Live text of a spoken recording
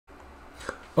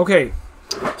Okay,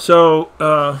 so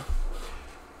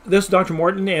this is Dr.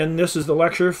 Morton, and this is the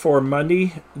lecture for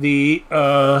Monday, the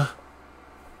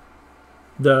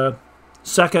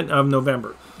 2nd of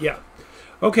November. Yeah.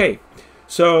 Okay,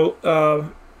 so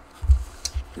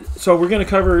we're going to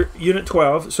cover Unit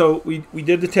 12. So we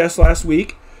did the test last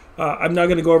week. I'm not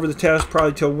going to go over the test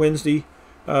probably till Wednesday,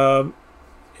 in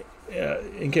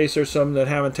case there's some that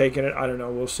haven't taken it. I don't know.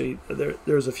 We'll see.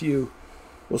 There's a few.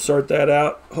 We'll sort that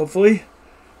out, hopefully.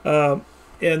 And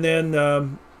then, or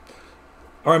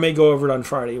I may go over it on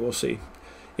Friday. We'll see.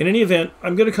 In any event,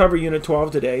 I'm going to cover Unit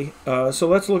 12 today. So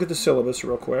let's look at the syllabus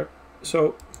real quick.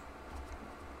 So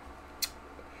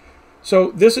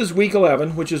this is week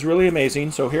 11, which is really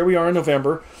amazing. So here we are in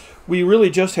November. We really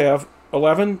just have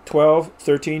 11, 12,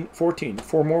 13, 14.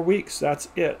 4 more weeks. That's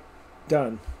it.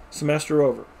 Done. Semester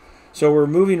over. So we're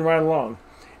moving right along.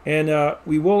 And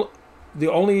the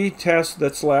only test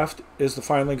that's left is the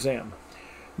final exam.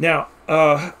 Now,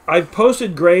 I've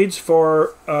posted grades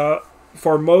for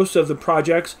most of the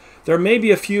projects. There may be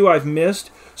a few I've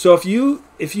missed. So if you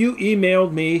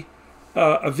emailed me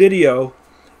a video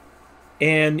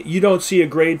and you don't see a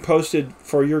grade posted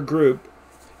for your group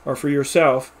or for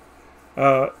yourself,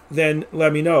 then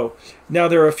let me know. Now,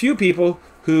 there are a few people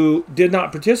who did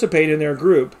not participate in their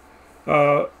group.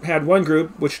 Had one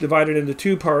group which divided into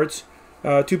 2 parts,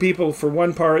 2 people for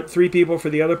one part, 3 people for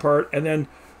the other part, and then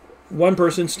one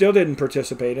person still didn't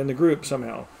participate in the group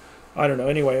somehow. I don't know.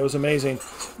 Anyway, it was amazing.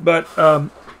 But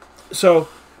so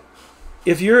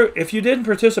if you didn't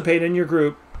participate in your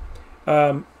group,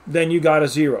 then you got a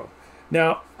 0.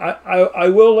 Now I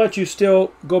will let you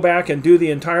still go back and do the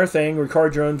entire thing,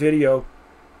 record your own video,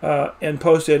 and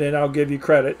post it, and I'll give you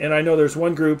credit. And I know there's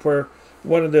one group where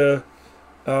one of the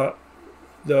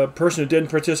person who didn't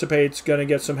participate is going to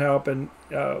get some help, and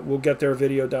we'll get their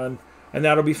video done, and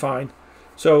that'll be fine.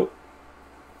 So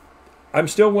I'm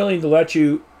still willing to let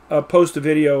you post a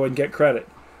video and get credit,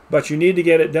 but you need to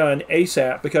get it done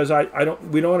ASAP, because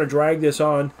we don't want to drag this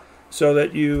on so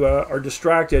that you are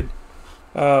distracted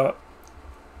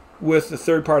with the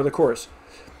third part of the course.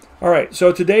 All right,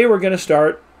 so today we're going to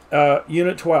start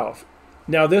Unit 12.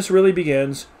 Now this really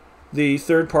begins the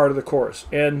third part of the course,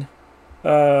 and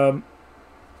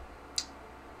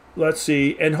let's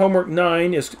see, and homework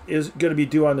 9 is going to be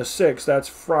due on the 6th. That's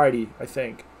Friday, I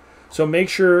think. So make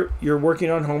sure you're working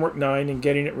on homework 9 and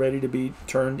getting it ready to be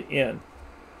turned in.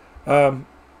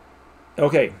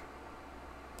 Okay.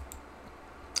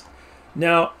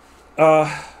 Now,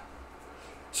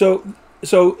 so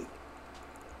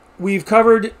we've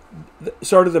covered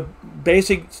sort of the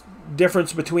basic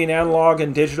difference between analog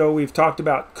and digital. We've talked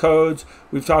about codes.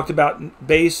 We've talked about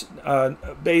base.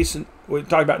 We've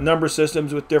talked about number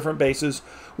systems with different bases.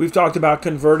 We've talked about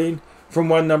converting from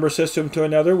one number system to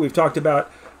another. We've talked about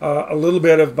a little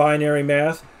bit of binary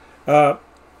math,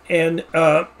 and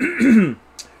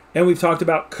we've talked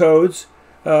about codes,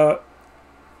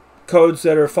 codes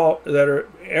that are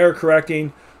error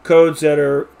correcting, codes that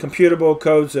are computable,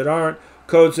 codes that aren't,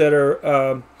 codes that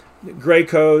are gray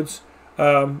codes.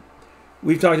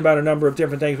 We've talked about a number of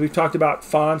different things. We've talked about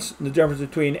fonts, the difference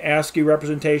between ASCII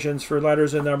representations for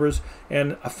letters and numbers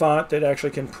and a font that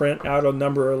actually can print out a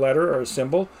number or a letter or a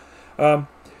symbol.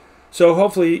 So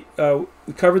hopefully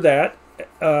we covered that,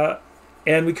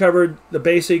 and we covered the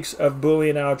basics of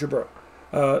Boolean algebra,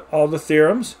 all the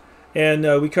theorems, and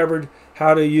we covered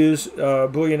how to use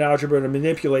Boolean algebra to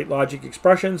manipulate logic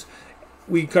expressions.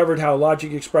 We covered how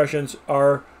logic expressions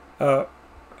are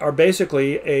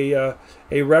basically a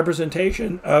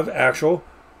representation of actual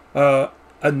a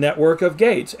network of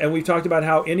gates, and we've talked about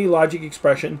how any logic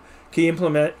expression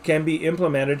can be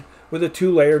implemented with a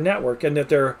 2-layer network, and that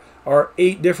there are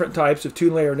 8 different types of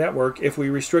 2-layer network if we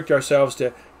restrict ourselves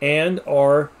to AND,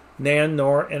 OR, NAND,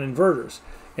 NOR, and inverters.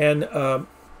 And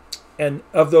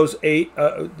of those 8,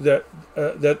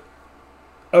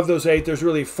 there's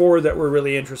really 4 that we're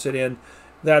really interested in.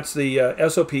 That's the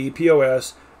SOP,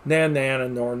 POS, NAND, NAND,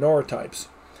 and NOR, NOR types.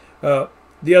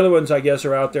 The other ones, I guess,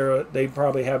 are out there. They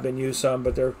probably have been used some,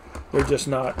 but they're just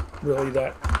not really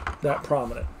that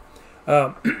prominent.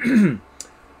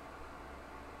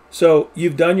 So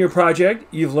you've done your project.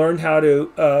 You've learned how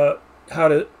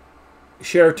to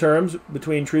share terms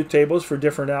between truth tables for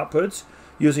different outputs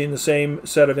using the same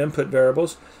set of input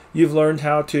variables. You've learned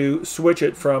how to switch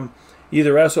it from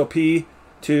either SOP to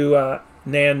NAND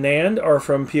NAND or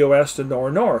from POS to NOR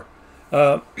NOR.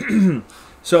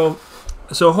 So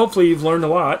hopefully you've learned a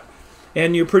lot,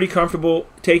 and you're pretty comfortable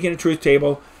taking a truth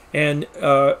table and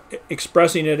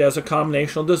expressing it as a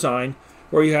combinational design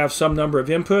where you have some number of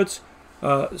inputs,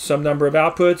 some number of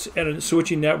outputs, and a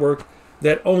switching network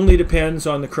that only depends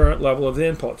on the current level of the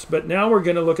inputs. But now we're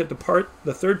going to look at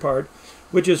the third part,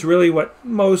 which is really what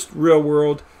most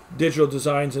real-world digital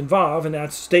designs involve, and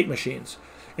that's state machines.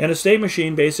 And a state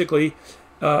machine basically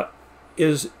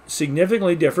is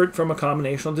significantly different from a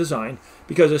combinational design,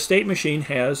 because a state machine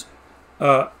has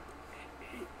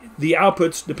the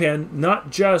outputs depend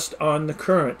not just on the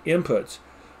current inputs,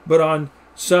 but on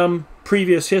some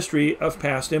previous history of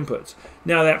past inputs.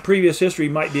 Now, that previous history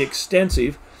might be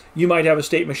extensive. You might have a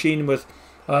state machine with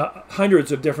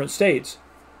hundreds of different states,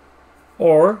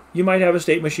 or you might have a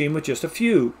state machine with just a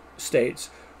few states,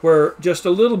 where just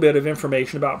a little bit of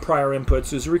information about prior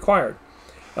inputs is required.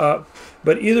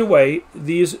 But either way,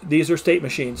 these are state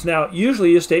machines. Now,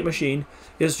 usually a state machine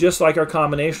is just like our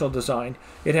combinational design.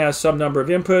 It has some number of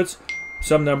inputs,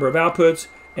 some number of outputs,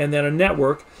 and then a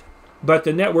network. But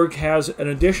the network has an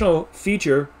additional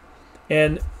feature,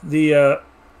 and the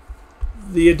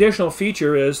additional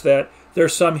feature is that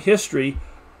there's some history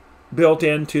built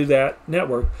into that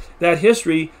network. That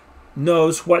history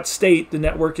knows what state the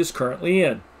network is currently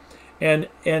in. And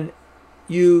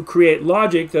you create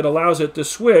logic that allows it to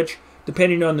switch,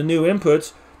 depending on the new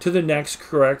inputs, to the next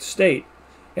correct state.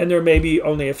 And there may be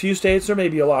only a few states, there may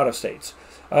be a lot of states.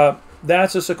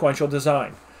 That's a sequential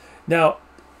design. Now,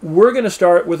 we're going to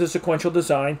start with a sequential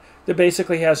design that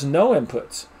basically has no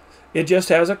inputs. It just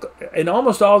has and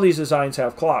almost all these designs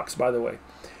have clocks, by the way.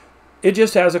 It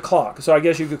just has a clock, so I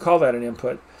guess you could call that an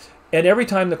input. And every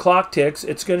time the clock ticks,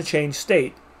 it's going to change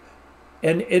state.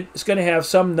 And it's going to have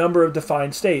some number of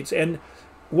defined states. And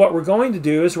what we're going to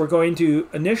do is we're going to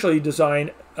initially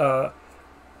design a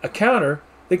counter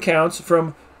that counts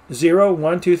from 0,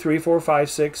 1, 2, 3, 4, 5,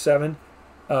 6, 7,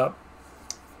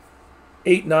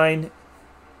 8, 9,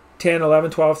 10,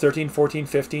 11, 12, 13, 14,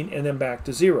 15, and then back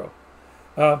to 0.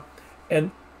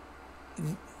 And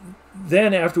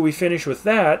then after we finish with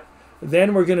that,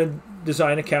 then we're going to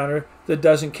design a counter that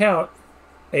doesn't count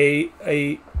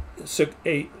an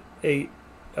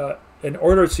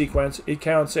ordered sequence. It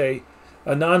counts a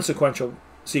non-sequential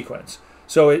sequence.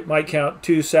 So it might count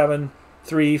 2, 7,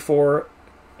 3, 4,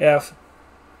 F,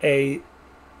 A,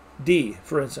 D,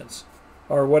 for instance,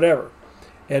 or whatever,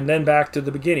 and then back to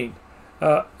the beginning.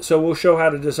 So we'll show how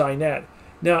to design that.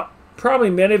 Now,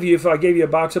 probably many of you, if I gave you a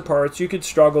box of parts, you could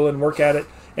struggle and work at it,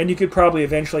 and you could probably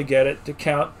eventually get it to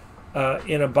count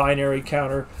in a binary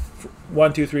counter,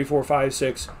 1, 2, 3, 4, 5,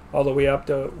 6, all the way up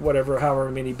to whatever, however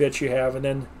many bits you have, and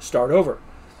then start over.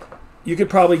 You could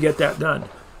probably get that done.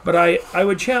 But I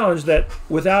would challenge that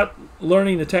without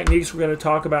learning the techniques we're going to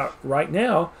talk about right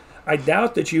now, I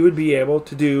doubt that you would be able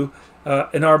to do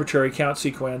an arbitrary count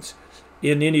sequence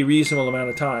in any reasonable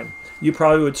amount of time. You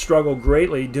probably would struggle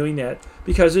greatly doing that,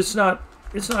 because it's not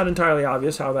entirely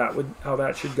obvious how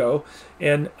that should go,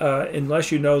 and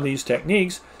unless you know these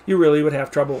techniques, you really would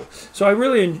have trouble. So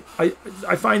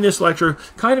I find this lecture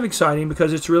kind of exciting,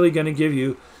 because it's really going to give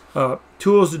you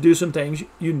tools to do some things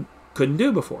you couldn't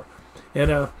do before,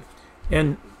 and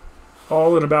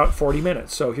all in about 40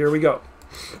 minutes. So here we go.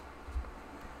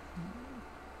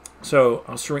 So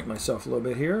I'll shrink myself a little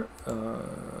bit here.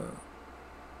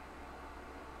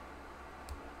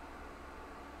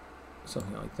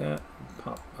 Something like that.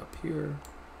 Pop up here.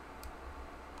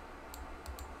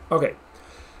 Okay.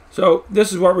 So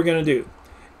this is what we're going to do.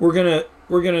 We're going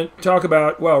to talk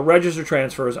about, well, register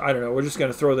transfers. I don't know. We're just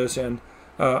going to throw this in.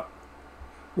 We're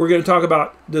going to talk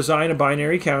about design of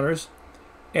binary counters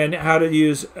and how to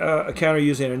use a counter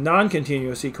using a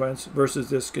non-continuous sequence versus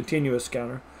this continuous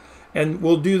counter. And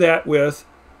we'll do that with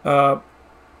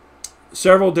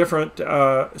several different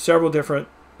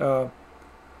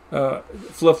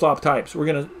flip-flop types. We're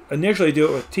going to initially do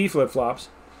it with T flip-flops.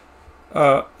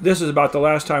 This is about the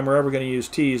last time we're ever going to use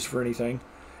T's for anything.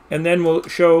 And then we'll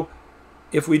show,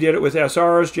 if we did it with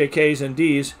SRs, JKs, and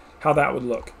Ds, how that would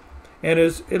look. And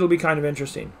it'll be kind of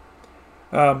interesting.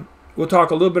 We'll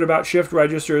talk a little bit about shift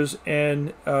registers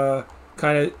and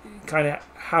kind of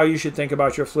how you should think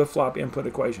about your flip-flop input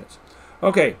equations.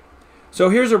 Okay, so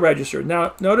here's a register.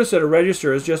 Now, notice that a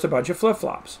register is just a bunch of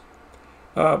flip-flops.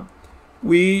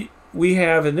 We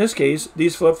have, in this case,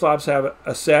 these flip-flops have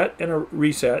a set and a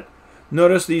reset.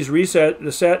 Notice the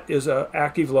set is an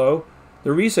active low.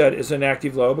 The reset is an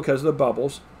active low because of the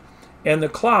bubbles. And the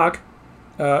clock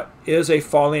is a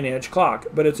falling edge clock,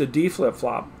 but it's a D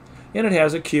flip-flop. And it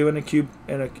has a Q and a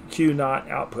Q naught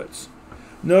outputs.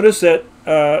 Notice that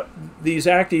these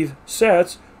active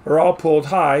sets are all pulled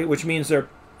high, which means they're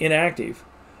inactive.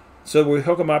 So we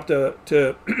hook them up to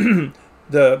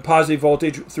the positive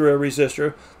voltage through a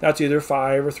resistor. That's either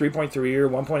 5 or 3.3 or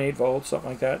 1.8 volts,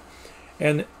 something like that.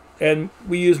 And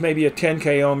we use maybe a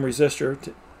 10K ohm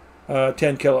resistor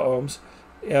 10 kilo ohms,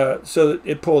 so that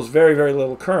it pulls very, very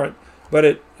little current, but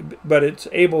it's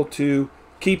able to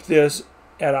keep this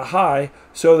at a high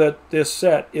so that this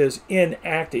set is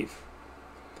inactive.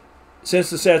 Since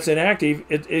the set's inactive,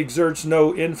 it exerts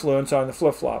no influence on the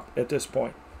flip-flop at this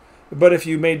point. But if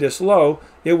you made this low,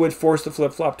 it would force the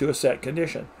flip-flop to a set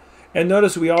condition. And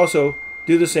notice we also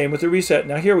do the same with the reset.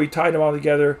 Now here we tied them all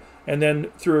together and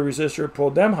then through a resistor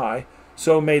pulled them high,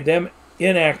 so made them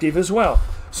inactive as well.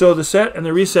 So the set and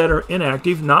the reset are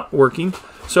inactive, not working.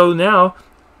 So now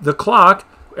the clock,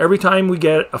 every time we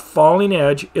get a falling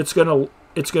edge, it's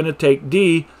gonna take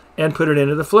D and put it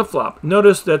into the flip-flop.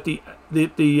 Notice that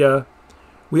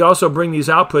we also bring these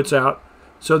outputs out.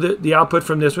 So the output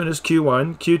from this one is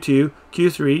Q1, Q2,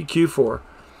 Q3, Q4.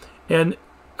 And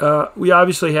we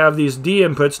obviously have these D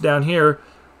inputs down here,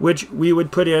 which we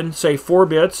would put in, say, 4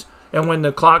 bits. And when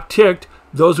the clock ticked,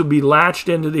 those would be latched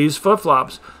into these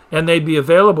flip-flops. And they'd be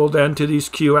available then to these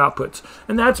Q outputs.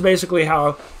 And that's basically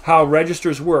how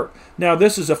registers work. Now,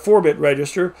 this is a 4-bit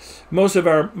register. Most of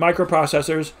our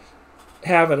microprocessors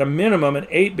have, at a minimum, an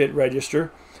 8-bit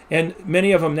register. And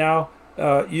many of them now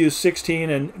use 16,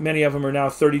 and many of them are now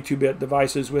 32-bit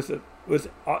devices with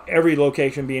every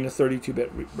location being a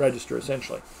 32-bit register,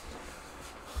 essentially.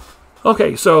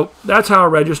 Okay, so that's how a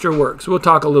register works. We'll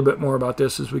talk a little bit more about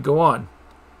this as we go on.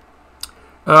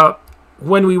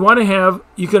 When we want to have,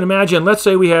 you can imagine, let's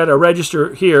say we had a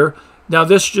register here. Now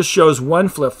this just shows one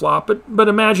flip-flop, but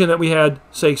imagine that we had,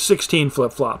 say, 16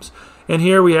 flip-flops. And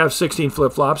here we have 16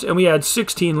 flip-flops, and we had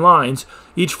 16 lines,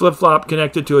 each flip-flop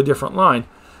connected to a different line.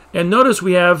 And notice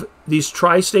we have these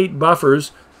tri-state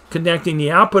buffers connecting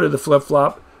the output of the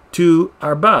flip-flop to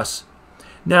our bus.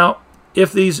 Now,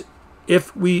 if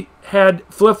we had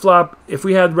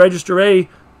register A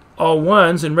all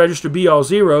ones and register B all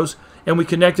zeros, and we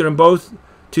connected them both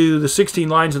to the 16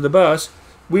 lines of the bus,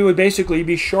 we would basically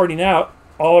be shorting out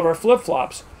all of our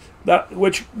flip-flops,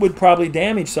 which would probably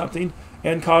damage something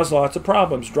and cause lots of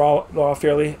problems, draw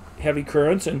fairly heavy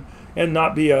currents, and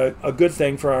not be a good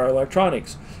thing for our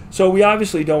electronics. So we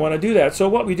obviously don't want to do that. So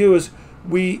what we do is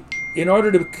in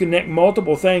order to connect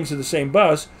multiple things to the same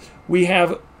bus, we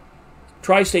have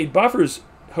tri-state buffers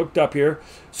hooked up here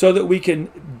so that we can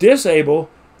disable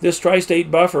this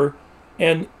tri-state buffer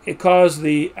and it cause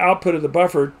the output of the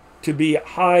buffer to be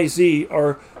high Z,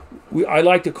 or I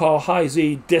like to call high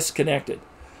Z disconnected.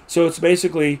 So it's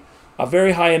basically a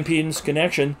very high impedance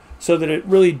connection so that it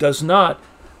really does not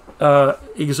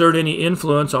exert any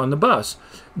influence on the bus.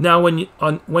 Now, when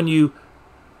you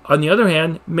on the other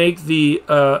hand make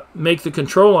the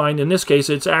control line, in this case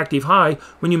it's active high,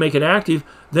 when you make it active,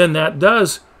 then that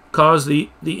does cause the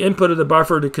input of the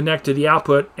buffer to connect to the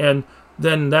output, and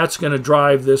then that's going to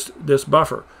drive this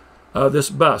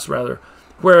bus rather.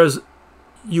 Whereas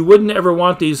you wouldn't ever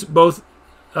want these both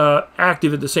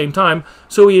active at the same time,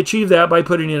 so we achieve that by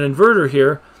putting an inverter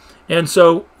here. And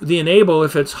so the enable,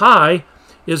 if it's high,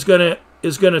 is going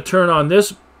to turn on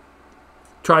this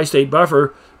tri-state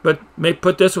buffer, but may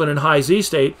put this one in high Z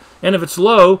state. And if it's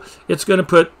low, it's going to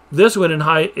put this one in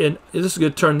high. This is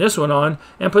going to turn this one on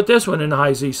and put this one in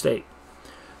high Z state.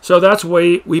 So that's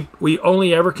why we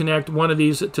only ever connect one of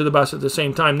these to the bus at the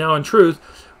same time. Now, in truth,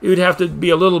 it would have to be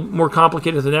a little more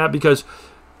complicated than that, because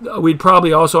we'd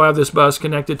probably also have this bus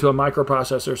connected to a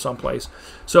microprocessor someplace.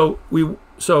 So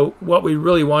what we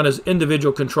really want is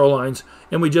individual control lines,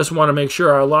 and we just want to make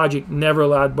sure our logic never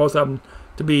allowed both of them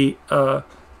to be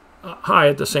high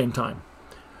at the same time,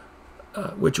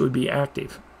 which would be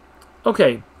active.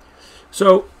 Okay,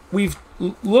 so we've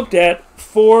looked at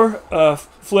 4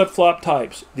 flip-flop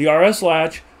types: the RS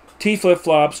latch, T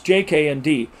flip-flops, JK, and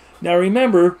D. Now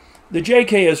remember, the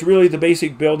JK is really the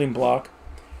basic building block,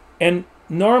 and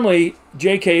normally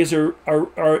JKs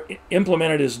are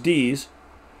implemented as Ds.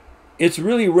 It's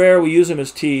really rare we use them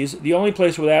as Ts. The only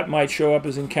place where that might show up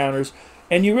is in counters,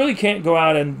 and you really can't go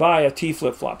out and buy a T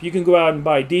flip-flop. You can go out and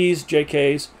buy Ds,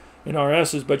 JKs, and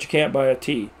RSs, but you can't buy a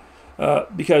T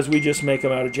because we just make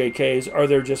them out of JKs, or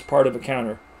they're just part of a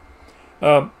counter.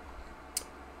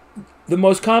 The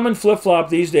most common flip-flop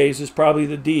these days is probably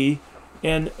the D,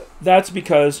 and that's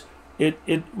because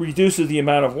it reduces the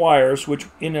amount of wires, which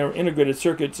in our integrated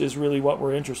circuits is really what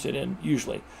we're interested in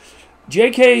usually.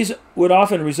 JKs would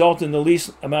often result in the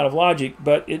least amount of logic,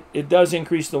 but it does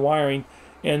increase the wiring,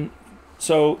 and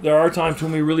so there are times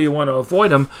when we really want to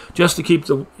avoid them just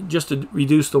to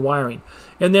reduce the wiring.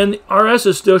 And then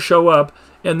RSs still show up,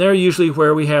 and they're usually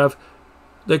where we have,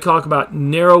 they talk about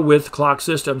narrow width clock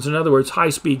systems, in other words, high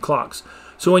speed clocks.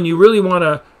 So when you really want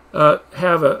to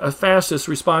have a fastest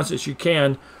response as you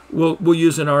can, we'll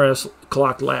use an RS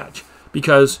clock latch.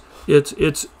 because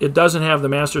it doesn't have the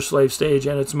master-slave stage,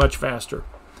 and it's much faster.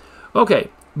 Okay,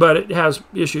 but it has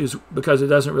issues because it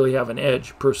doesn't really have an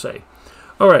edge per se.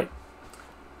 All right.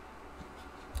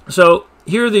 So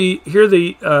here are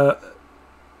the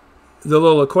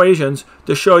little equations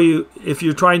to show you if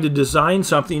you're trying to design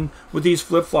something with these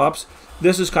flip-flops.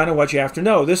 This is kind of what you have to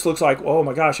know. This looks like, oh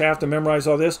my gosh, I have to memorize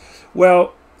all this.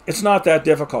 Well, it's not that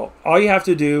difficult. All you have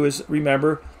to do is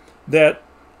remember that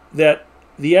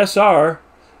the SR,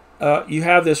 you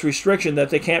have this restriction that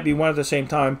they can't be one at the same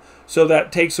time, so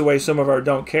that takes away some of our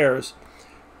don't cares.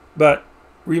 But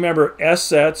remember, S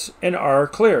sets and R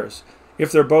clears.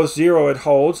 If they're both 0, it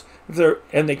holds,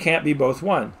 and they can't be both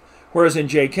 1. Whereas in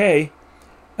JK,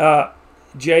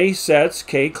 J sets,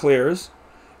 K clears.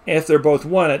 If they're both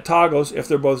 1, it toggles. If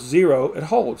they're both 0, it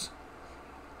holds.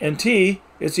 And T,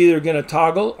 it's either going to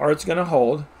toggle or it's going to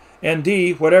hold. And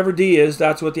D, whatever D is,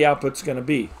 that's what the output's going to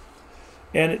be.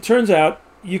 And it turns out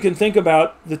you can think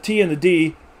about the T and the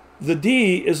D. The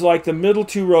D is like the middle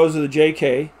 2 rows of the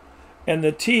JK, and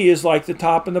the T is like the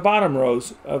top and the bottom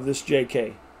rows of this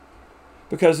JK.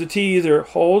 Because the T either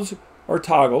holds or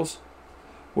toggles,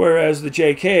 whereas the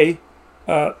JK,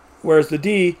 whereas the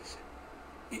D,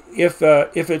 if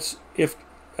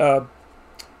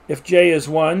J is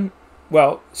 1,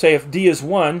 well, say if D is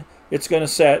 1, it's going to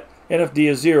set, and if D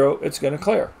is 0, it's going to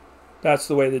clear. That's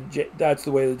the way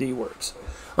the D works.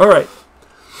 All right.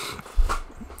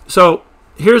 So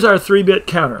here's our 3-bit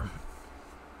counter.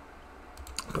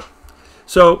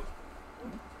 So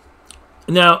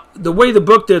now the way the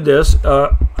book did this,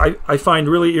 I find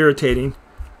really irritating,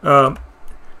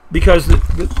 because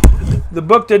the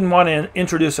book didn't want to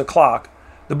introduce a clock.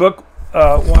 The book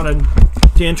wanted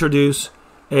to introduce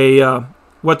a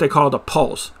what they called a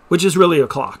pulse, which is really a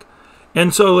clock.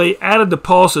 And so they added the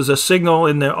pulse as a signal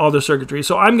in all the circuitry.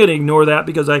 So I'm going to ignore that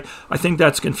because I think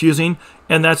that's confusing.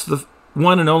 And that's the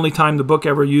one and only time the book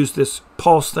ever used this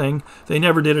pulse thing. They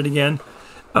never did it again.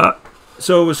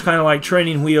 So it was kind of like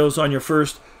training wheels on your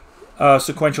first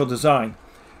sequential design.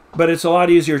 But it's a lot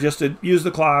easier just to use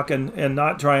the clock and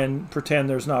not try and pretend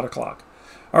there's not a clock.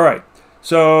 All right.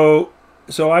 So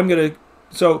I'm going to...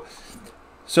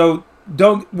 So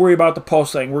don't worry about the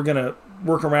pulse thing. We're going to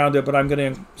work around it, but I'm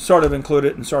going to sort of include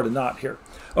it and sort of not here.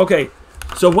 Okay,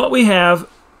 so what we have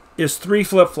is 3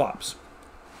 flip-flops,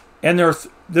 and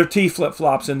they're T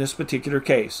flip-flops in this particular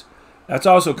case. That's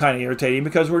also kind of irritating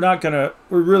because we're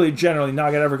really generally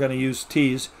not ever going to use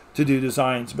T's to do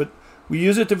designs, but we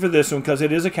use it for this one because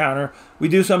it is a counter. We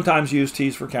do sometimes use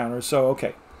T's for counters, so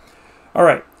okay. All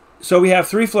right, so we have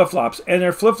 3 flip-flops, and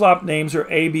their flip-flop names are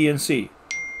A, B, and C,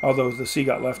 although the C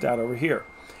got left out over here.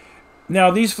 Now,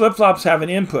 these flip-flops have an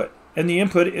input, and the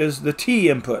input is the T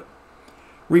input.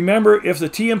 Remember, if the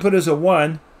T input is a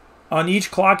 1, on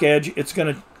each clock edge, it's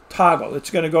going to toggle. It's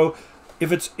going to go,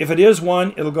 if it is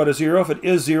 1, it'll go to 0. If it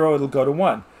is 0, it'll go to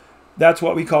 1. That's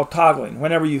what we call toggling.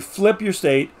 Whenever you flip your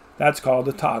state, that's called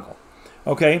a toggle.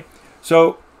 Okay?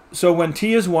 So when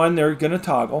T is 1, they're going to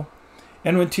toggle,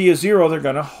 and when T is 0, they're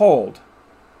going to hold.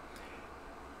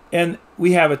 And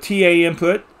we have a TA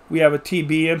input, we have a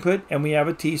TB input, and we have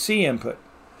a TC input.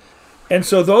 And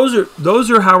so those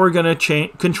are how we're going to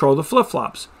control the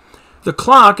flip-flops. The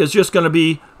clock is just going to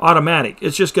be automatic.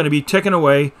 It's just going to be ticking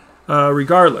away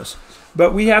regardless.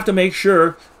 But we have to make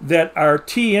sure that our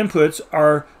T inputs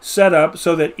are set up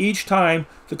so that each time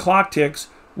the clock ticks,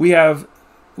 we have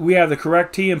the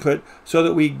correct T input so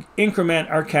that we increment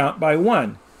our count by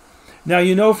 1. Now,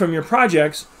 you know from your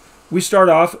projects, we start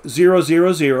off 0,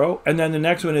 0, 0, and then the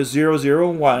next one is 0, 0,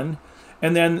 1,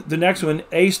 and then the next one,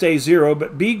 A stays 0,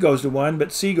 but B goes to 1,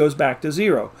 but C goes back to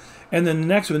 0. And then the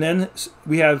next one, then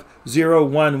we have 0,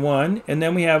 1, 1, and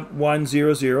then we have 1,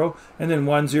 0, 0, and then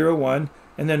 1, 0, 1,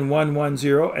 and then 1, 1,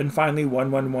 0, and finally 1,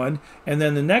 1, 1, and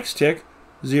then the next tick,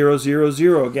 0, 0,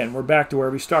 0 again. We're back to where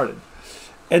we started.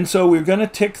 And so we're going to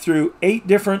tick through 8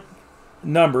 different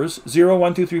numbers, 0,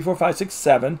 1, 2, 3, 4, 5, 6,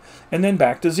 7, and then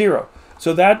back to 0.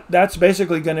 So that's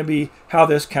basically going to be how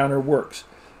this counter works.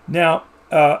 Now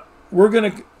we're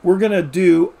gonna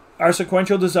do our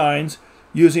sequential designs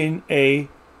using a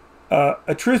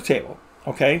truth table,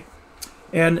 okay?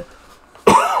 And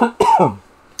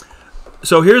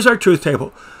so here's our truth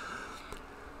table.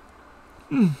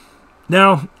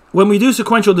 Now, when we do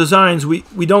sequential designs,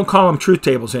 we don't call them truth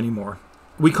tables anymore.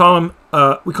 We call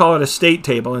it a state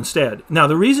table instead. Now,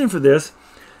 the reason for this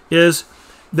is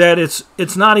that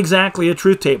it's not exactly a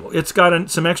truth table. It's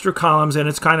got some extra columns, and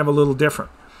it's kind of a little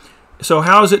different. So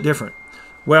how is it different?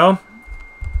 Well,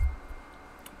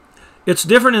 it's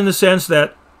different in the sense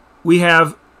that we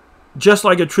have, just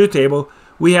like a truth table,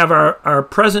 we have our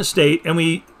present state, and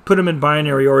we put them in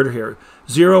binary order here.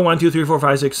 0, 1, 2, 3, 4,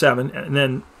 5, 6, 7, and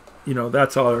then, you know,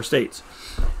 that's all our states.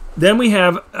 Then we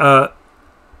have,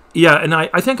 yeah, and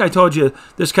I think I told you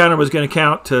this counter was going to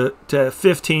count to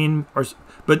 15,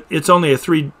 but it's only a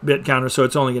 3-bit counter, so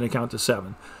it's only going to count to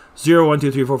 7. 0, 1,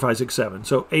 2, 3, 4, 5, 6, 7.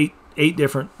 So eight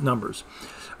different numbers.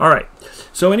 All right.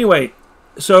 So anyway,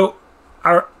 so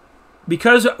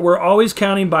because we're always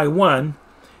counting by 1,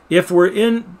 if we're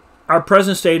in our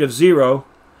present state of 0,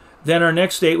 then our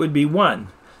next state would be 1.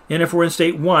 And if we're in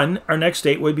state 1, our next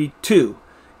state would be 2.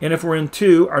 And if we're in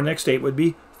 2, our next state would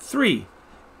be 3,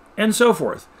 and so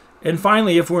forth. And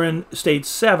finally, if we're in state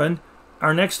 7,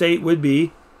 our next state would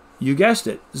be, you guessed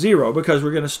it, 0, because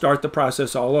we're going to start the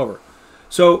process all over.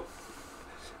 So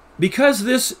because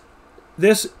this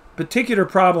particular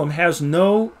problem has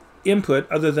no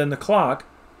input other than the clock,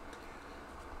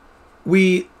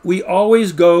 we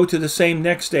always go to the same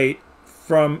next state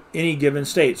from any given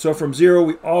state. So from 0,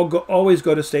 we always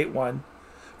go to state 1.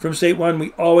 From state 1,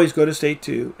 we always go to state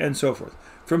 2, and so forth.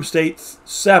 From state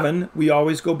 7, we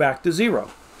always go back to 0.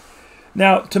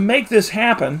 Now, to make this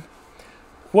happen,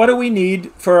 what do we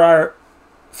need for our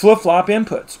flip-flop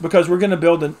inputs? Because we're going to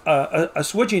build a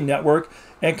switching network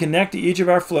and connect to each of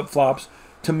our flip-flops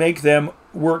to make them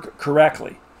work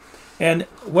correctly. And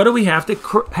what do we have to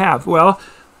have? Well,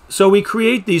 so we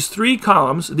create these 3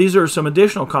 columns. These are some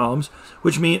additional columns,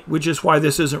 which is why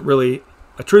this isn't really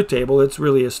a truth table. It's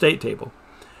really a state table.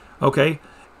 Okay,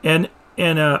 and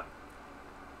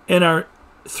our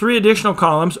 3 additional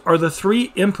columns are the 3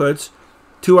 inputs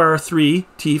to our 3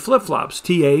 T flip-flops,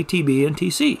 TA, TB, and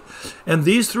TC. And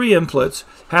these 3 inputs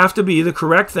have to be the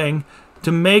correct thing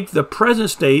to make the present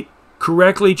state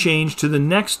correctly change to the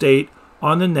next state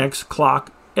on the next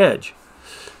clock edge.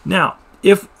 Now,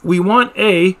 if we want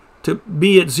A to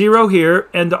be at 0 here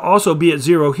and to also be at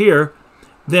 0 here,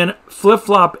 then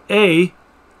flip-flop A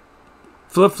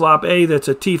that's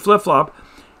a T flip-flop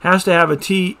has to have a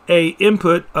TA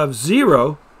input of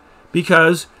 0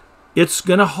 because it's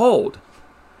going to hold.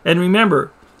 And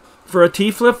remember, for a T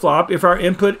flip-flop, if our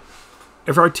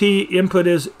T input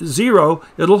is 0,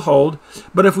 it'll hold.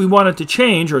 But if we want it to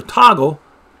change or toggle,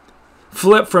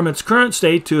 flip from its current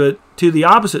state to the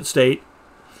opposite state,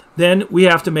 then we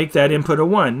have to make that input a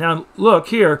 1. Now look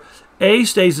here, A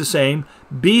stays the same,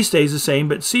 B stays the same,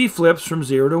 but C flips from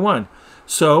 0 to 1.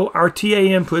 So our TA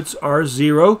inputs are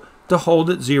 0 to hold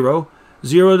at 0,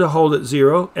 0 to hold at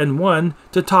 0, and 1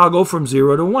 to toggle from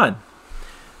 0 to 1.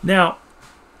 Now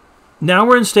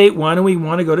we're in state 1 and we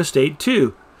want to go to state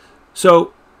 2.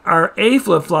 So our A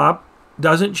flip-flop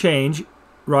doesn't change,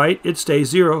 right? It stays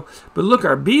 0. But look,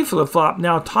 our B flip-flop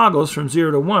now toggles from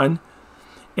 0 to 1,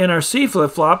 and our C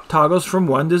flip-flop toggles from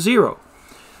 1 to 0.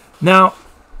 Now,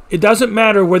 it doesn't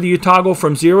matter whether you toggle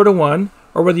from 0 to 1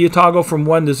 or whether you toggle from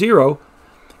 1 to 0.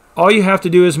 All you have to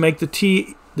do is make the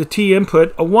T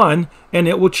input a 1, and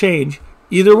it will change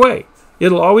either way.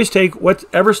 It'll always take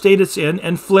whatever state it's in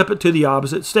and flip it to the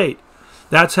opposite state.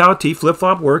 That's how T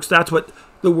flip-flop works. That's what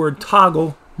the word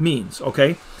toggle means,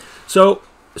 okay? So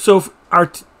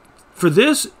for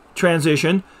this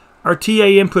transition, our TA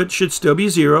input should still be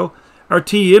 0. Our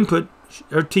T input,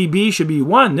 or TB, should be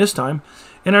 1 this time,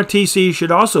 and our TC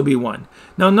should also be 1.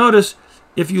 Now notice,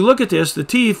 if you look at this, the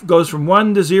T goes from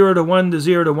 1 to 0 to 1 to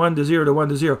 0 to 1 to 0 to 1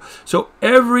 to 0. So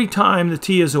every time the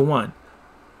T is a 1,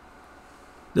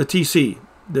 the TC,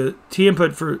 the T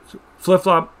input for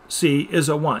flip-flop C is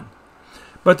a 1.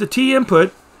 But the T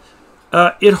input,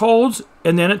 it holds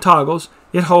and then it toggles.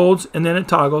 It holds and then it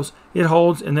toggles. It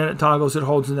holds and then it toggles. It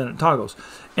holds and then it toggles.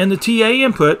 And the TA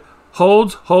input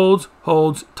holds, toggles,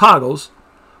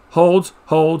 holds,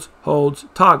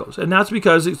 toggles. And that's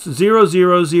because it's 0,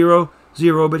 0, 0,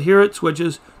 0, but here it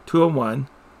switches to a 1.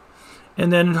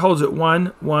 And then it holds at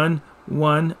 1, 1,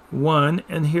 1, 1,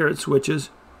 and here it switches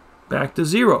back to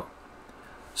 0.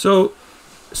 So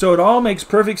it all makes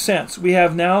perfect sense. We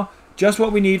have now just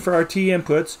what we need for our T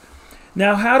inputs.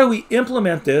 Now, how do we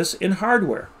implement this in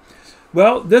hardware?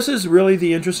 Well, this is really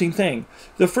the interesting thing.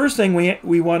 The first thing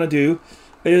we want to do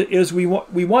is we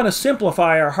want to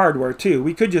simplify our hardware too.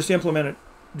 We could just implement it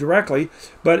directly,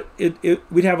 but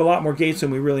we'd have a lot more gates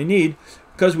than we really need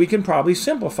because we can probably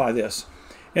simplify this.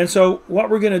 And so what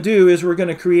we're going to do is we're going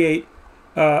to create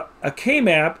a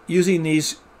K-map using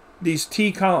these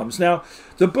T columns. Now,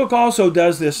 the book also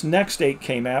does this next state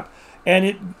K-map,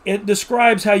 and it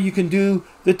describes how you can do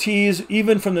the T's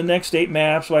even from the next state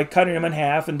maps, like cutting them in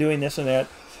half and doing this and that.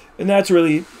 And that's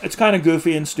really, it's kind of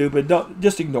goofy and stupid.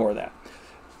 Just ignore that.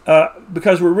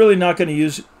 Because we're really not going to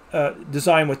use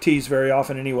design with T's very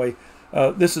often anyway.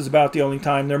 This is about the only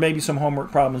time. There may be some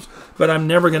homework problems, but I'm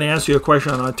never going to ask you a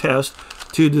question on a test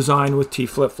to design with T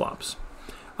flip-flops.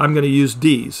 I'm going to use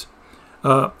D's,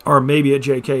 or maybe a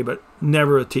JK, but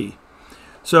never a T.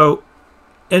 So,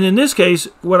 and in this case,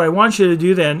 what I want you to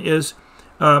do then is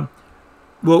we're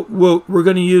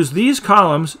going to use these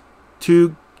columns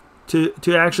to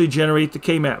actually generate the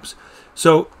K-maps.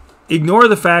 So ignore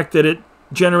the fact that it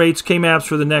generates K-maps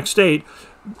for the next state.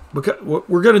 Because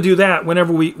we're going to do that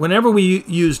whenever we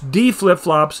use D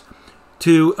flip-flops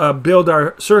to build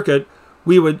our circuit.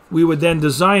 We would then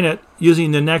design it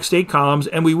using the next state columns,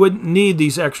 and we wouldn't need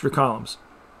these extra columns.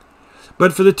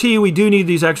 But for the T, we do need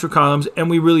these extra columns, and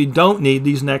we really don't need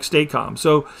these next state columns.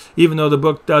 So even though the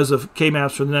book does the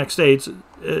K-maps for the next states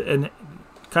and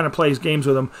kind of plays games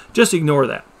with them, just ignore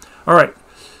that. All right.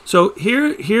 So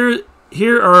here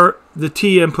are the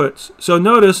T inputs. So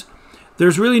notice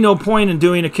there's really no point in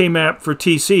doing a K-map for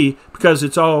TC because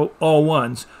it's all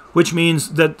ones, which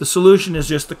means that the solution is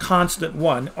just the constant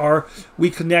 1, or we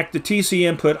connect the TC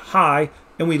input high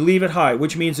and we leave it high,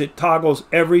 which means it toggles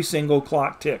every single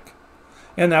clock tick.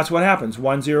 And that's what happens,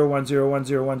 1 0 1 0 1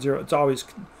 0 1 0. It's always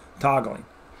toggling.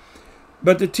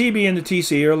 But the TB and the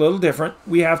TC are a little different.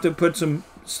 We have to put some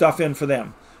stuff in for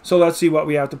them. So let's see what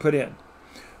we have to put in.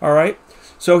 All right.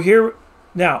 So here,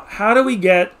 now, how do we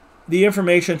get the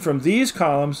information from these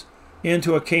columns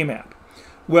into a K-map?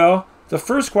 Well, the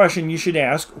first question you should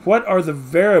ask, what are the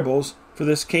variables for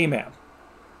this K-map?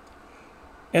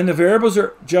 And the variables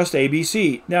are just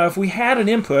ABC. Now, if we had an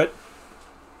input,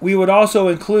 we would also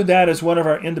include that as one of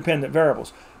our independent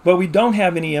variables. But we don't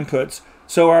have any inputs,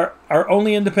 so our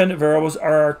only independent variables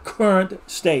are our current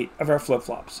state of our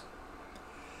flip-flops.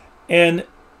 And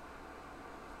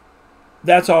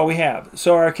that's all we have.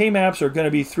 So our K-maps are going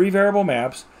to be 3 variable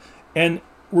maps, and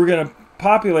we're going to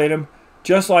populate them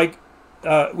just like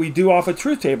we do off a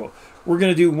truth table. We're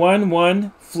going to do 1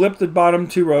 1, flip the bottom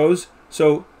 2 rows,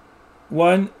 so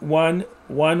 1 1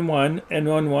 1 1 and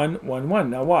 1 1 1 1.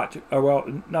 Now watch.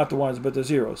 Well, not the ones, but the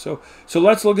zeros. So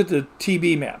let's look at the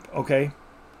TB map. Okay.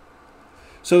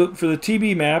 So for the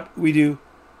TB map, we do,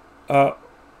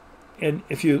 and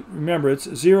if you remember, it's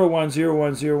 0 1 0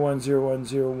 1 0 1 0 1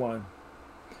 0 1.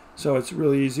 So it's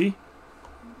really easy,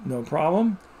 no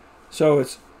problem. So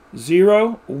it's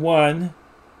 0 1,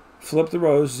 flip the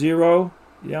rows, 0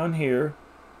 down here,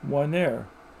 1 there,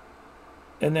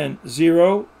 and then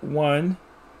 0 1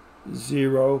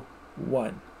 0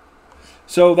 1.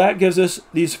 So that gives us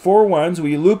these 4 ones.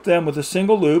 We loop them with a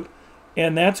single loop,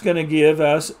 and that's going to give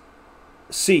us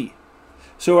C.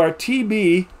 So our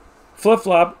TB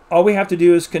flip-flop, all we have to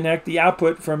do is connect the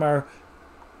output from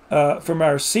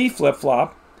our C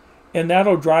flip-flop, and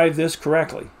that'll drive this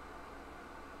correctly.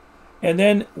 And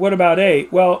then what about A?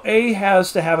 Well, A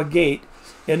has to have a gate,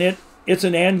 and it's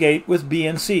an AND gate with B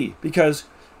and C, because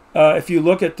if you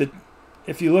look at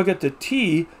the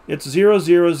T, it's 0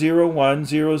 0 0 1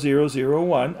 0 0 0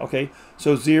 1. Okay,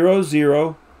 so 0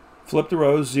 0, flip the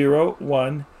rows, 0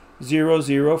 1 0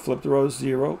 0, flip the rows,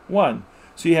 0 1.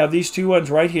 So you have these 2 ones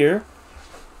right here,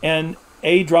 and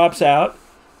A drops out,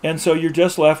 and so you're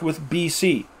just left with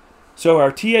BC. So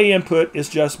our TA input is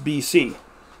just BC,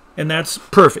 and that's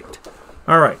perfect.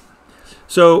 All right.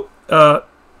 So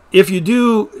if you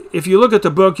look at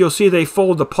the book, you'll see they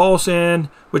fold the pulse in,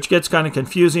 which gets kind of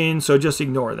confusing. So just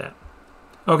ignore that.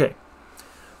 Okay.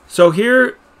 So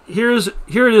here it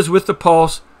is with the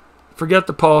pulse. Forget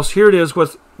the pulse. Here it is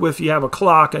with you have a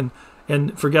clock and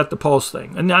forget the pulse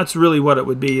thing, and that's really what it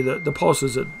would be. The pulse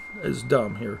is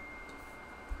dumb here.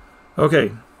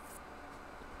 Okay.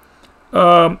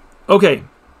 Okay,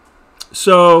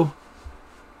 so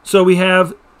we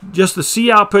have just the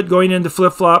C output going into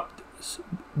flip-flop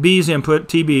B's input,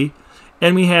 TB,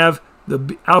 and we have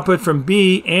the output from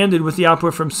B ANDed with the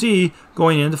output from C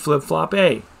going into flip-flop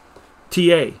A,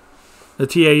 TA, the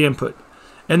TA input.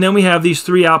 And then we have these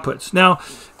 3 outputs. Now,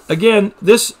 again,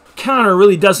 this counter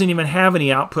really doesn't even have any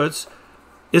outputs.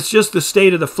 It's just the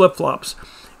state of the flip-flops.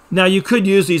 Now, you could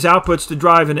use these outputs to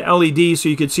drive an LED so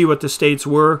you could see what the states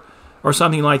were, or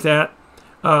something like that,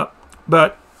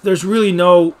 but there's really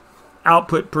no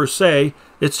output per se.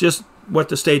 It's just what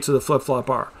the states of the flip-flop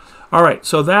are. All right,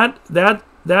 so that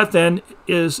then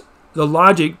is the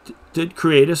logic to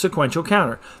create a sequential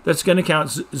counter that's going to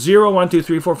count 0 1 2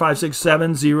 3 4 5 6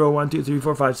 7 0 1 2 3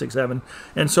 4 5 6 7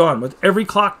 and so on. With every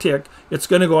clock tick, it's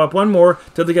going to go up 1 more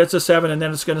till it gets to 7, and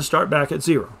then it's going to start back at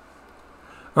 0.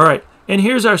 All right, and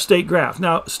here's our state graph.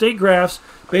 Now, state graphs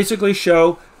basically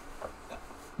show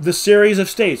the series of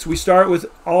states. We start with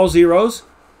all zeros,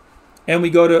 and we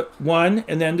go to 1,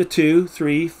 and then to 2,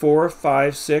 3, 4,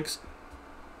 5, 6,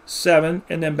 7,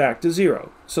 and then back to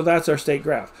 0. So that's our state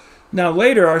graph. Now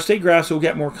later our state graphs will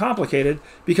get more complicated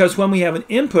because when we have an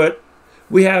input,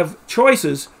 we have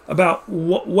choices about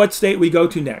what state we go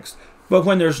to next. But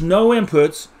when there's no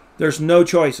inputs, there's no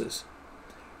choices.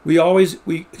 We only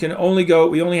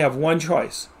have one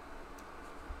choice.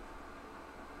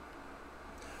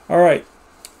 All right,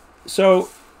 so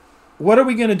what are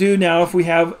we going to do now if we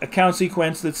have a count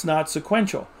sequence that's not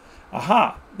sequential?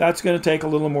 Aha, that's going to take a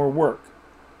little more work.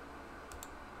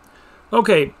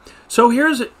 Okay, so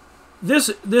here's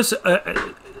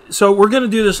so we're going to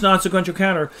do this non-sequential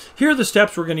counter. Here are the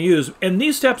steps we're going to use, and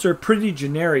these steps are pretty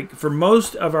generic for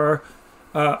most of our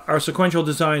sequential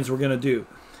designs we're going to do.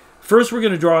 First, we're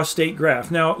going to draw a state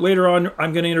graph. Now, later on,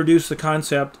 I'm going to introduce the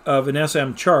concept of an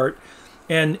SM chart,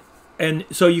 and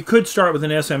so you could start with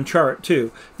an SM chart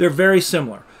too. They're very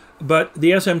similar, but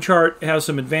the SM chart has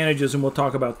some advantages, and we'll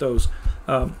talk about those.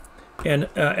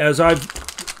 As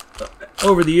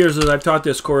over the years as I've taught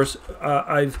this course,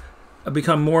 I've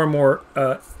become more and more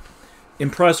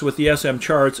impressed with the SM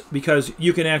charts because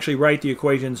you can actually write the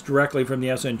equations directly from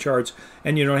the SM charts,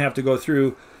 and you don't have to go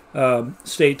through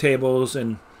state tables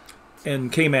and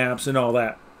K-maps and all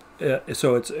that.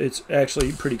 So it's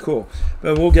actually pretty cool.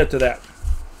 But we'll get to that.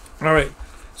 All right,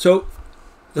 so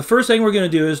the first thing we're going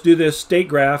to do is do this state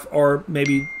graph or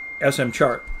maybe SM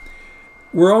chart.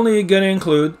 We're only going to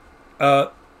include,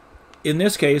 in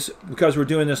this case, because we're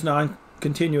doing this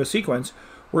non-continuous sequence,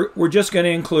 we're just going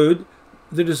to include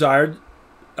the desired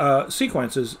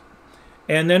sequences.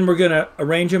 And then we're going to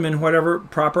arrange them in whatever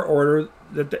proper order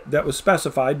that was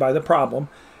specified by the problem.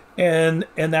 And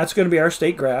that's going to be our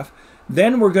state graph.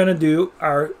 Then we're going to do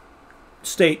our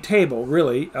state table.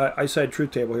 Really, I said truth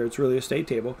table here. It's really a state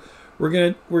table. We're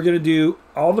gonna do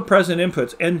all the present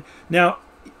inputs. And now,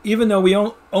 even though we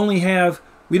don't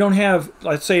have,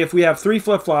 let's say if we have 3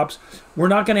 flip-flops, we're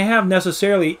not going to have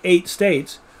necessarily 8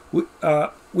 states.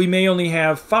 We may only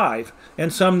have 5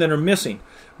 and some that are missing.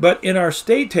 But in our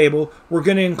state table, we're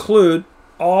going to include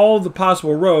all the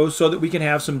possible rows so that we can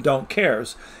have some don't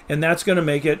cares. And that's going to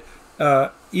make it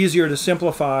easier to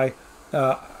simplify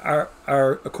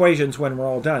our equations when we're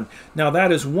all done. Now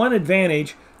that is one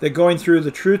advantage that going through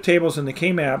the truth tables and the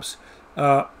K-maps,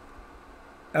 the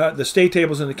state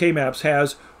tables and the K-maps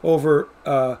has over,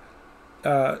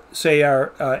 say,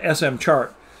 our SM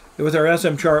chart. With our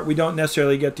SM chart, we don't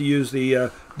necessarily get to use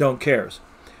the don't cares.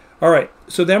 All right,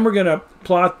 so then we're going to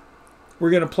plot. We're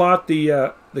going to plot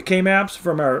the K-maps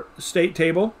from our state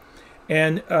table,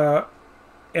 and we're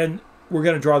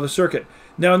going to draw the circuit.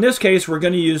 Now in this case, we're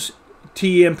going to use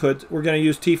T input. We're going to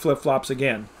use T flip-flops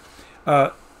again.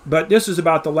 But this is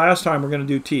about the last time we're going to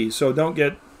do T's, so don't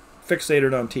get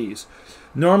fixated on T's.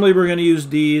 Normally we're going to use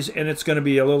D's, and it's going to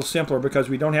be a little simpler because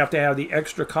we don't have to have the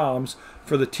extra columns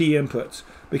for the T inputs,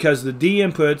 because the D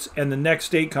inputs and the next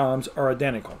state columns are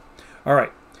identical. All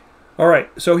right,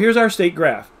 so here's our state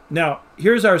graph. Now,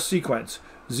 here's our sequence.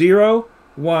 0,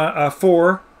 1,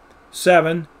 4,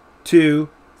 7, 2,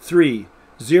 3.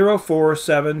 0, 4,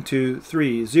 7, 2,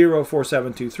 3. 0, 4,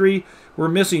 7, 2, 3. We're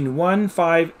missing 1,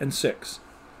 5, and 6.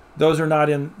 Those are not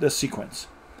in this sequence.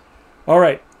 All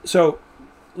right, so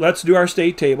let's do our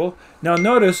state table. Now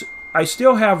notice I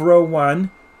still have row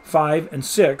 1, 5, and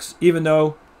 6, even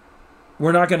though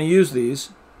we're not going to use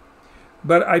these.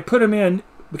 But I put them in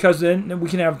because then we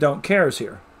can have don't cares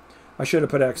here. I should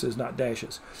have put X's, not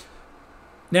dashes.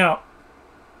 Now,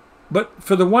 but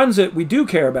for the ones that we do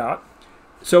care about,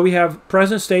 so we have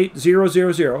present state 0,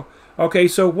 0, 0. Okay,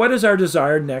 so what is our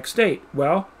desired next state?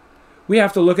 Well, we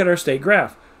have to look at our state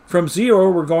graph. From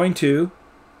 0, we're going to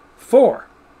 4.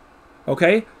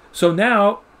 Okay, so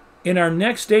now in our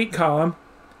next state column,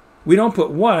 we don't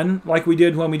put 1 like we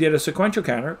did when we did a sequential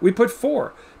counter. We put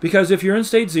 4, because if you're in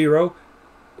state 0,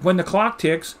 when the clock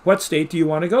ticks, what state do you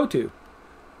want to go to?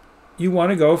 You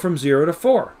want to go from 0 to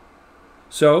 4.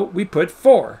 So we put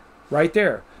 4 right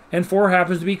there. And 4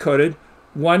 happens to be coded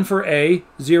 1 for A,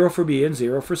 0 for B, and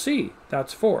 0 for C.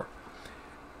 That's 4.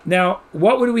 Now,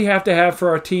 what would we have to have for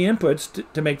our T inputs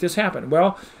to make this happen?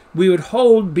 Well, we would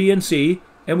hold B and C,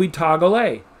 and we'd toggle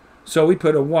A. So we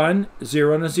put a 1,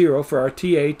 0, and a 0 for our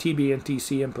TA, TB, and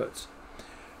TC inputs.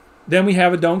 Then we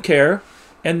have a don't care.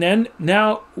 And then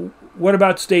now, what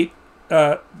about state?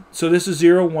 So this is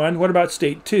 0, 1. What about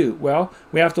state 2? Well,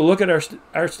 we have to look at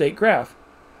our state graph.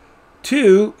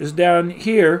 2 is down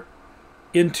here.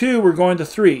 In 2, we're going to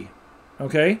 3.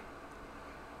 Okay?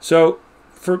 So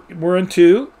we're in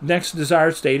 2. Next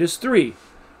desired state is 3.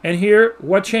 And here,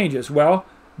 what changes? Well,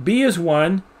 B is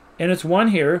 1, and it's 1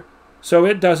 here, so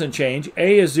it doesn't change.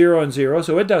 A is 0 and 0,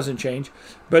 so it doesn't change.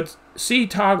 But C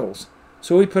toggles,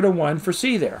 so we put a 1 for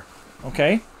C there.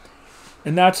 Okay?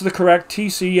 And that's the correct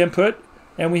TC input,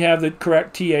 and we have the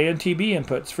correct TA and TB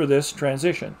inputs for this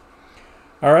transition.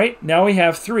 All right, now we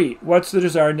have 3. What's the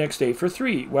desired next state for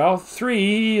 3? Well,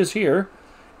 3 is here,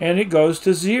 and it goes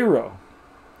to 0.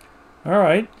 All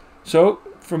right, so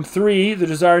from 3, the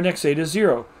desired next state is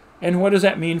 0. And what does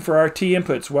that mean for our T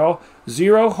inputs? Well,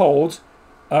 0 holds,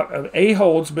 A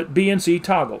holds, but B and C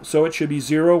toggle. So it should be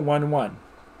 0, 1, 1.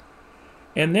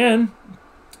 And then,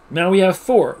 now we have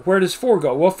 4. Where does 4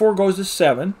 go? Well, 4 goes to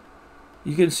 7.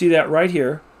 You can see that right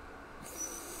here.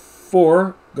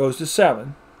 4 goes to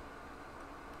 7.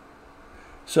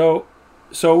 So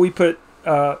we put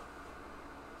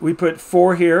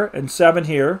 4 here and 7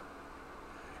 here.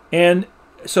 And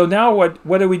so now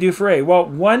what do we do for A? Well,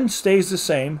 1 stays the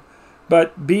same,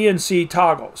 but B and C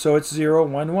toggle. So it's 0,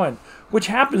 1, 1, which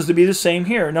happens to be the same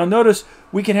here. Now notice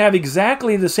we can have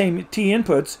exactly the same T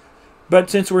inputs, but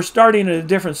since we're starting at a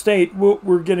different state,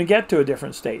 we're going to get to a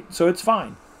different state. So it's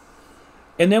fine.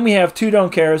 And then we have 2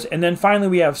 don't cares, and then finally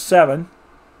we have 7.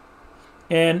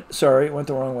 And, sorry, it went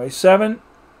the wrong way. 7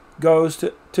 goes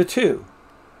to 2.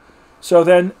 So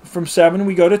then from 7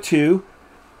 we go to 2.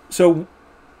 So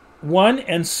 1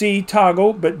 and C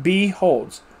toggle, but B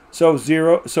holds. So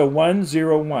 1,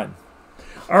 0, 1.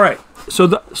 All right. So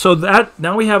that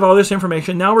now we have all this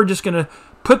information. Now we're just going to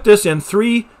put this in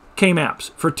 3 K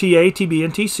maps for TA, TB,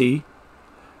 and TC.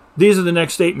 These are the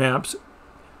next state maps.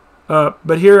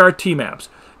 But here are T maps.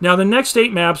 Now the next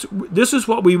state maps, this is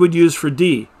what we would use for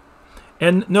D.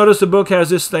 And notice the book has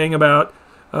this thing about,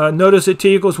 notice that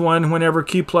T equals 1 whenever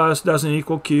Q plus doesn't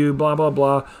equal Q, blah, blah,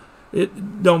 blah.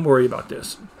 Don't worry about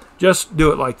this. Just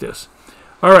do it like this.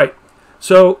 All right.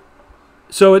 So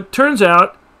it turns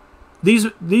out these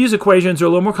equations are a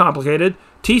little more complicated.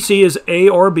 TC is A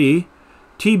or B.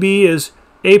 TB is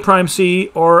A prime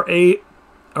C or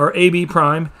AB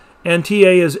prime. And TA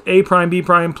is A prime B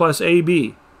prime plus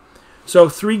AB. So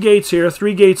 3 gates here,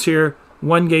 3 gates here,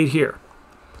 1 gate here.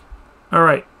 All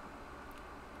right.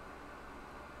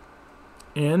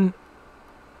 And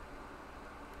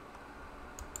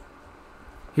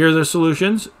here are the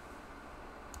solutions.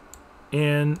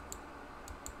 And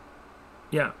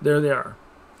yeah, there they are.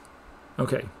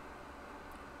 Okay.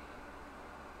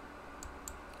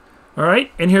 All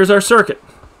right, and here's our circuit.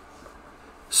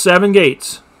 7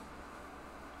 gates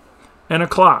and a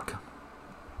clock.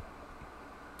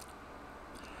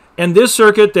 And this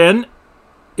circuit then,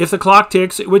 if the clock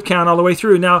ticks, it would count all the way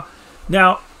through. Now,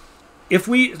 if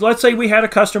let's say we had a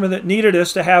customer that needed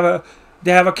us to have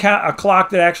a clock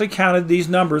that actually counted these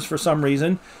numbers for some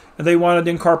reason, and they wanted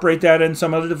to incorporate that in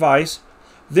some other device,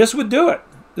 this would do it.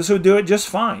 This would do it just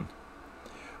fine.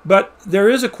 But there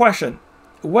is a question.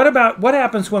 What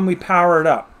happens when we power it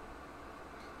up?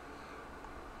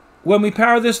 When we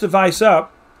power this device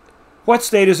up, what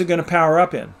state is it going to power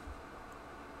up in?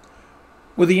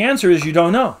 Well, the answer is you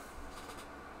don't know.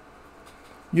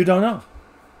 You don't know.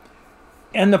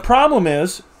 And the problem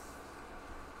is,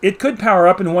 it could power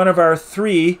up in one of our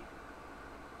 3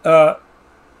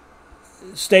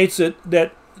 states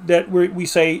that we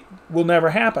say will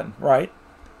never happen, right?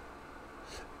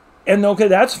 And okay,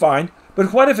 that's fine.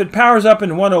 But what if it powers up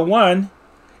in 101,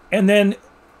 and then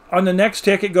on the next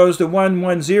tick it goes to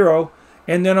 110,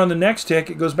 and then on the next tick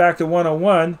it goes back to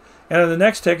 101, and on the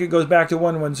next tick it goes back to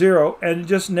 110, and it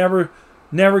just never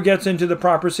gets into the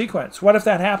proper sequence? What if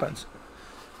that happens?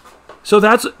 So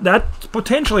that's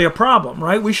potentially a problem,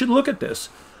 right? We should look at this,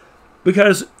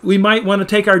 because we might want to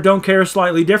take our don't care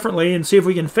slightly differently and see if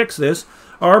we can fix this,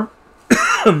 or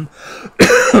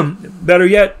better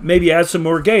yet, maybe add some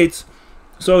more gates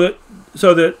so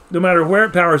that no matter where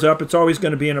it powers up, it's always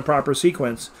going to be in a proper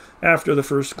sequence after the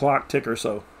first clock tick or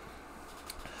so.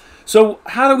 So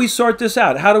how do we sort this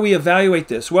out? How do we evaluate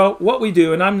this? Well, what we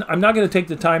do, and I'm not going to take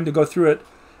the time to go through it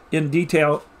in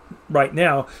detail right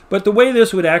now, but the way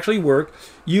this would actually work,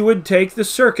 you would take the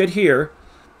circuit here,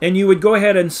 and you would go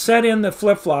ahead and set in the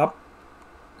flip-flop.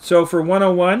 So for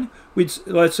 101,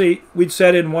 let's say we'd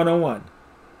set in 101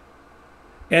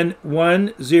 and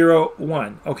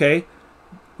 101, okay?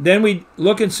 Then we'd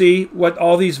look and see what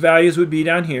all these values would be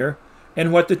down here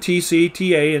and what the TC,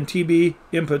 TA, and TB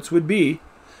inputs would be.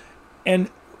 And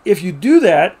if you do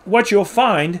that, what you'll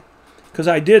find, because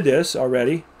I did this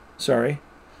already, sorry,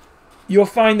 you'll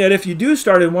find that if you do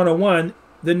start in 101,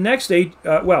 the next state,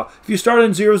 if you start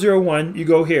in 001, you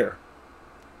go here.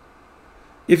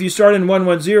 If you start in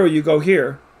 110, you go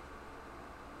here.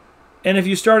 And if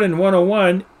you start in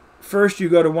 101, first you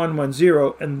go to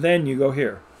 110, and then you go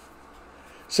here.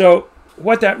 So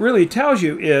what that really tells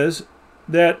you is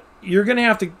that you're going to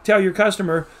have to tell your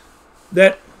customer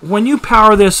that when you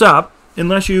power this up,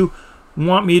 unless you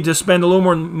want me to spend a little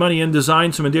more money and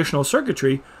design some additional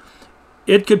circuitry,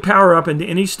 it could power up into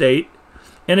any state.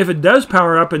 And if it does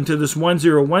power up into this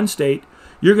 101 state,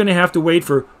 you're going to have to wait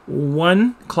for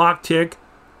 1 clock tick,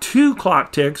 2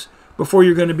 clock ticks before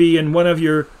you're going to be in one of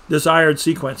your desired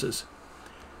sequences.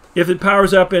 If it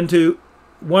powers up into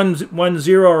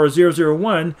 110 or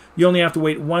 001, you only have to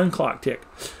wait 1 clock tick.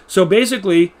 So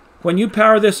basically, when you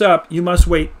power this up, you must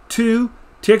wait 2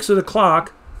 ticks of the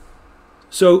clock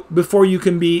so before you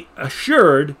can be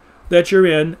assured that you're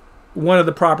in one of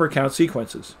the proper count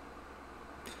sequences.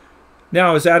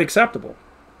 Now, is that acceptable?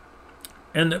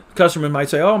 And the customer might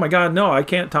say, oh my God, no, I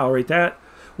can't tolerate that.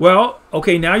 Well,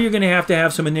 okay, now you're going to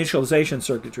have some initialization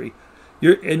circuitry.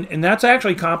 And that's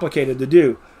actually complicated to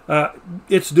do.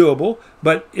 It's doable,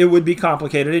 but it would be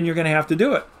complicated, and you're going to have to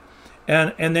do it.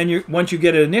 And then once you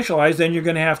get it initialized, then you're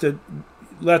going to have to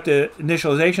let the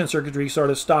initialization circuitry sort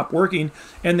of stop working,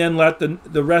 and then let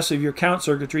the rest of your count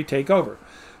circuitry take over.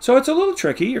 So it's a little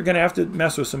tricky. You're going to have to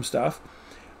mess with some stuff.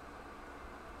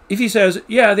 If he says,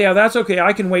 yeah, that's okay,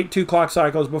 I can wait 2 clock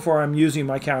cycles before I'm using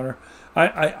my counter.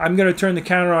 I'm going to turn the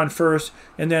counter on first,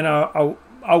 and then I'll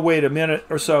wait a minute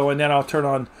or so, and then I'll turn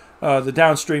on the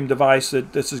downstream device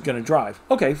that this is going to drive.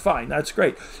 Okay, fine, that's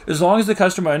great. As long as the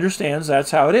customer understands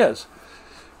that's how it is.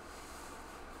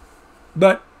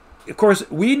 But, of course,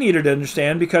 we needed to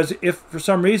understand, because if for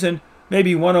some reason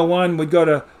maybe 101 would go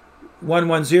to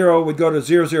 110, would go to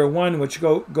 001, which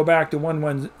go back to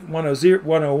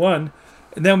 101,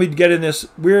 and then we'd get in this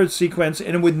weird sequence,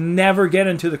 and it would never get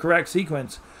into the correct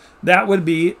sequence. That would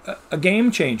be a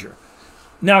game changer.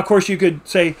 Now, of course, you could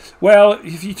say, well,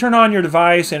 if you turn on your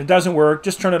device and it doesn't work,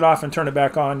 just turn it off and turn it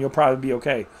back on. You'll probably be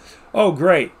okay. Oh,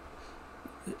 great.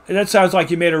 That sounds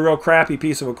like you made a real crappy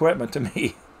piece of equipment to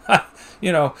me.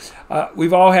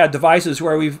 We've all had devices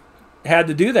where we've had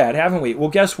to do that, haven't we? Well,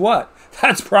 guess what?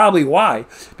 That's probably why.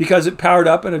 Because it powered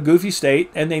up in a goofy state,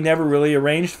 and they never really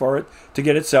arranged for it to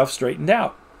get itself straightened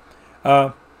out.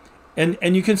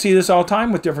 And you can see this all the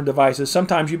time with different devices.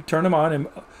 Sometimes you turn them on, and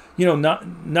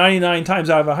 99 times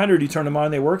out of 100 you turn them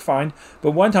on, they work fine.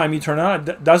 But one time you turn it on,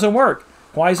 it doesn't work.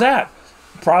 Why is that?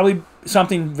 Probably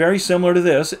something very similar to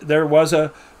this. There was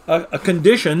a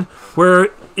condition where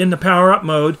in the power up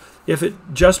mode, if it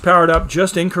just powered up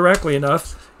just incorrectly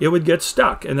enough, it would get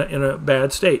stuck in a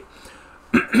bad state.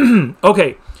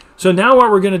 Okay, so now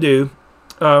what we're going to do,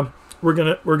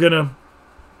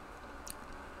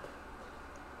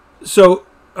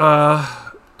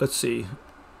 let's see.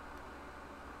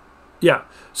 Yeah,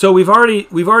 so we've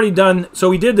already done, so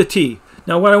we did the T.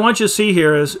 Now what I want you to see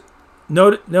here is,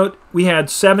 note we had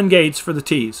 7 gates for the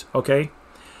T's, okay?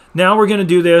 Now we're going to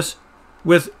do this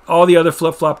with all the other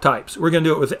flip-flop types. We're going to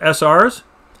do it with SRs.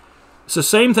 It's the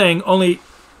same thing, only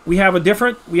we have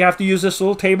to use this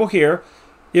little table here.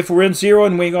 If we're in 0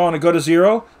 and we want to go to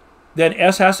 0, then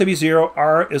S has to be 0,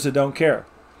 R is a don't care.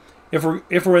 If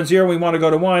we're in 0 and we want to go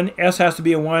to 1, S has to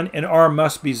be a 1 and R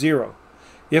must be 0.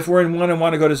 If we're in 1 and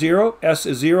want to go to 0, S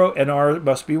is 0 and R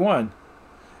must be 1.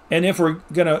 And if we're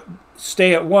going to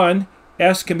stay at 1,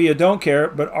 S can be a don't care,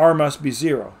 but R must be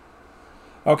 0.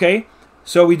 Okay?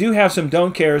 So we do have some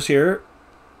don't cares here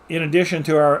in addition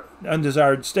to our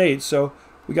undesired states. So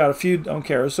we got a few don't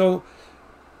cares. So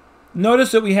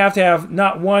notice that we have to have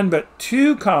not 1 but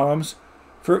 2 columns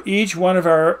for each one of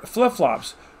our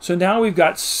flip-flops. So now we've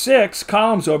got 6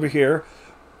 columns over here.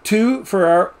 2 for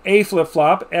our A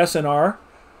flip-flop, S and R.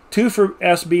 2 for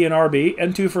SB and RB,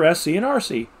 and 2 for SC and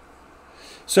RC.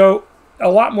 So a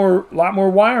lot more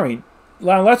wiring.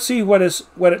 Now let's see what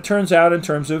it turns out in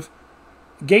terms of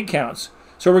gate counts.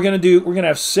 So we're going to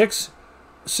have 6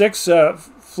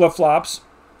 flip-flops.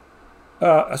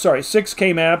 6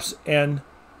 K-maps, and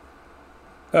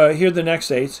here are the next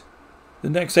states. The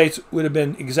next states would have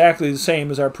been exactly the same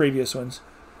as our previous ones.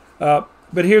 But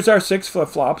here's our 6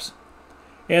 flip-flops.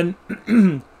 And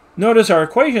notice our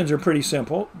equations are pretty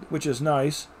simple, which is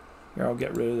nice. Here, I'll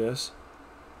get rid of this.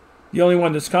 The only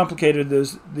one that's complicated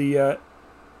is the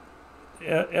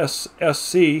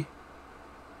SC.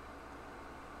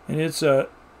 And it's a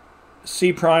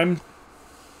C prime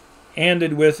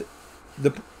ANDed with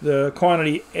the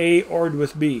quantity A ORed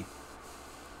with B.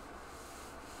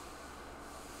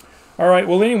 All right,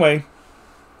 well, anyway.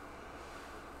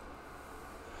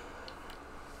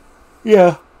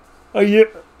 Yeah.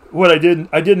 What I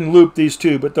didn't loop these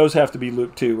 2, but those have to be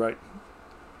looped too, right?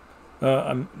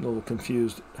 I'm a little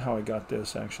confused how I got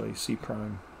this, actually. C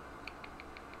prime.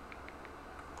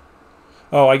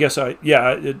 Oh, I guess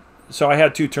so I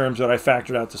had 2 terms that I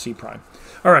factored out to C prime.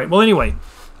 All right, well, anyway,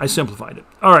 I simplified it.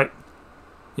 All right.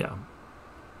 Yeah.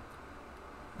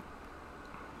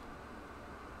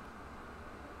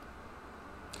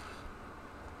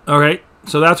 All right,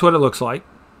 so that's what it looks like.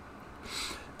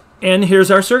 And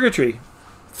here's our circuitry.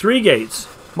 3 gates.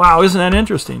 Wow, isn't that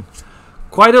interesting?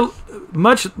 Quite a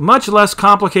much less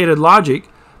complicated logic,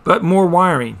 but more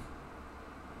wiring.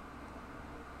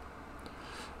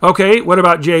 Okay, what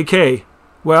about JK?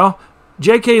 Well,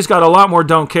 JK's got a lot more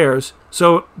don't cares,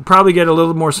 so probably get a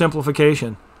little more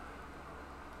simplification.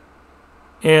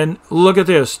 And look at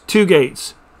this, 2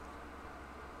 gates.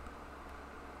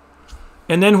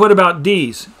 And then what about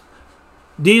D's?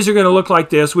 D's are going to look like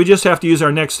this. We just have to use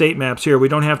our next state maps here. We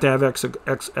don't have to have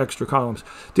extra columns.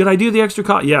 Did I do the extra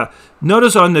column? Yeah.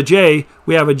 Notice on the J,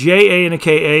 we have a JA and a KA,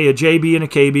 a JB and a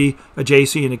KB, a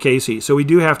JC and a KC. So we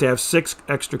do have to have 6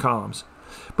 extra columns.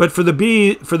 But for the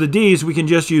D's, we can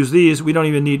just use these. We don't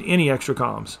even need any extra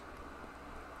columns.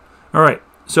 All right.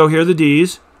 So here are the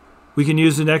D's. We can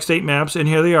use the next state maps, and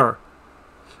here they are.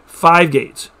 5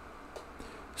 gates.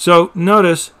 So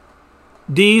notice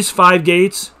D's 5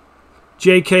 gates.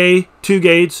 JK, 2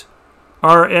 gates,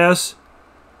 RS,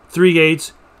 3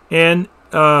 gates, and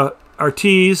our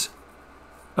T's,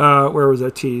 where was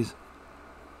that T's?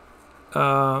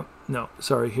 No,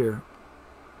 sorry, here.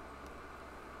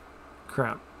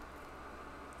 Crap.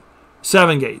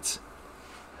 7 gates.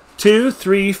 2,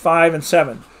 3, 5, and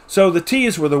 7. So the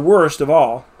T's were the worst of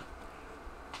all.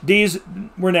 D's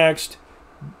were next.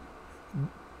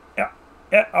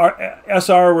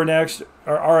 SR were next,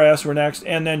 or RS were next,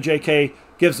 and then JK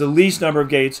gives the least number of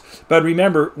gates. But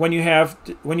remember, when you have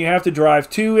to drive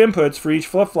 2 inputs for each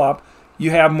flip-flop,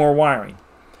 you have more wiring.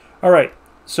 All right,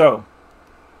 so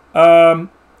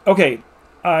okay,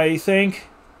 I think,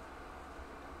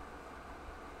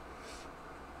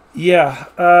 yeah,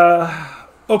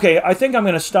 okay, I think I'm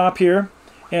going to stop here,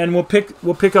 and we'll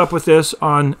pick up with this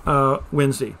on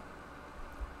Wednesday.